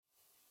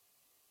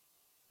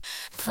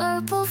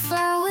Purple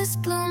flowers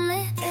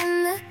blooming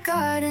in the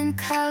garden,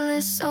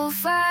 colors so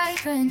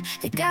vibrant.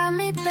 They got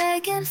me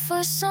begging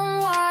for some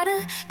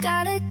water,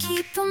 gotta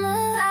keep them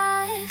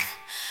alive.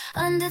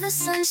 Under the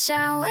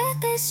sunshine where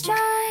they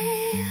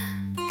strive.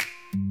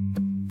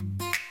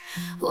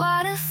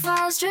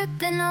 Waterfalls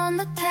dripping on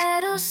the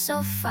petals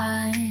so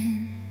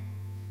fine.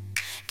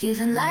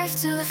 Giving life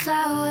to the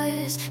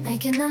flowers,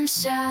 making them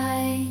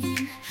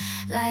shine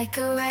like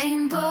a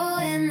rainbow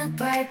in the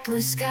bright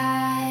blue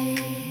sky.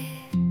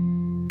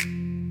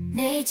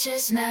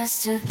 Nature's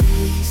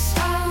masterpiece.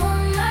 Oh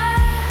my,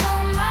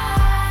 oh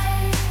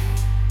my.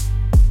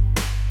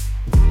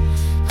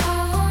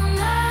 Oh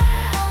my,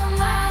 oh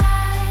my.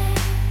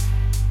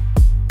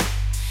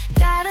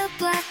 Got a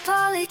black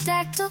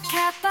polydactyl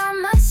cat by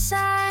my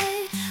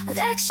side. With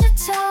extra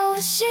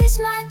toes, she's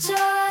my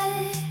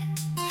joy,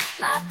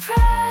 my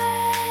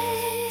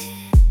pride.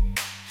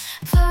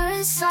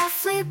 Purrin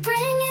softly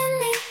bringing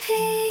me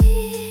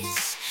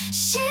peace.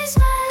 She's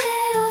my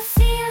little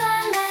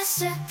feline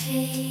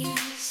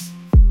masterpiece.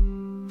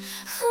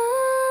 Ooh.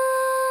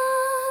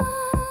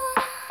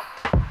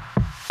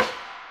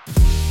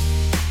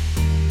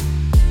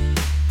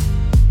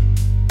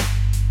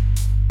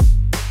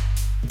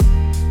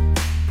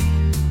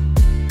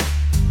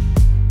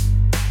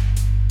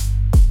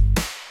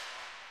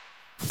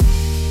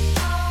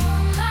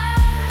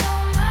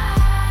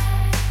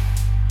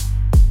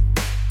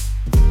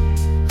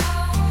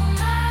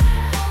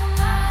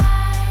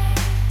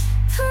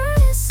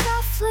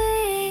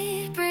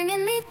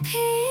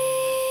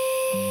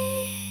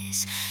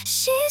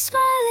 She's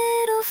my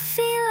little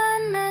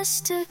feline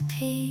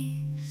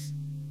masterpiece.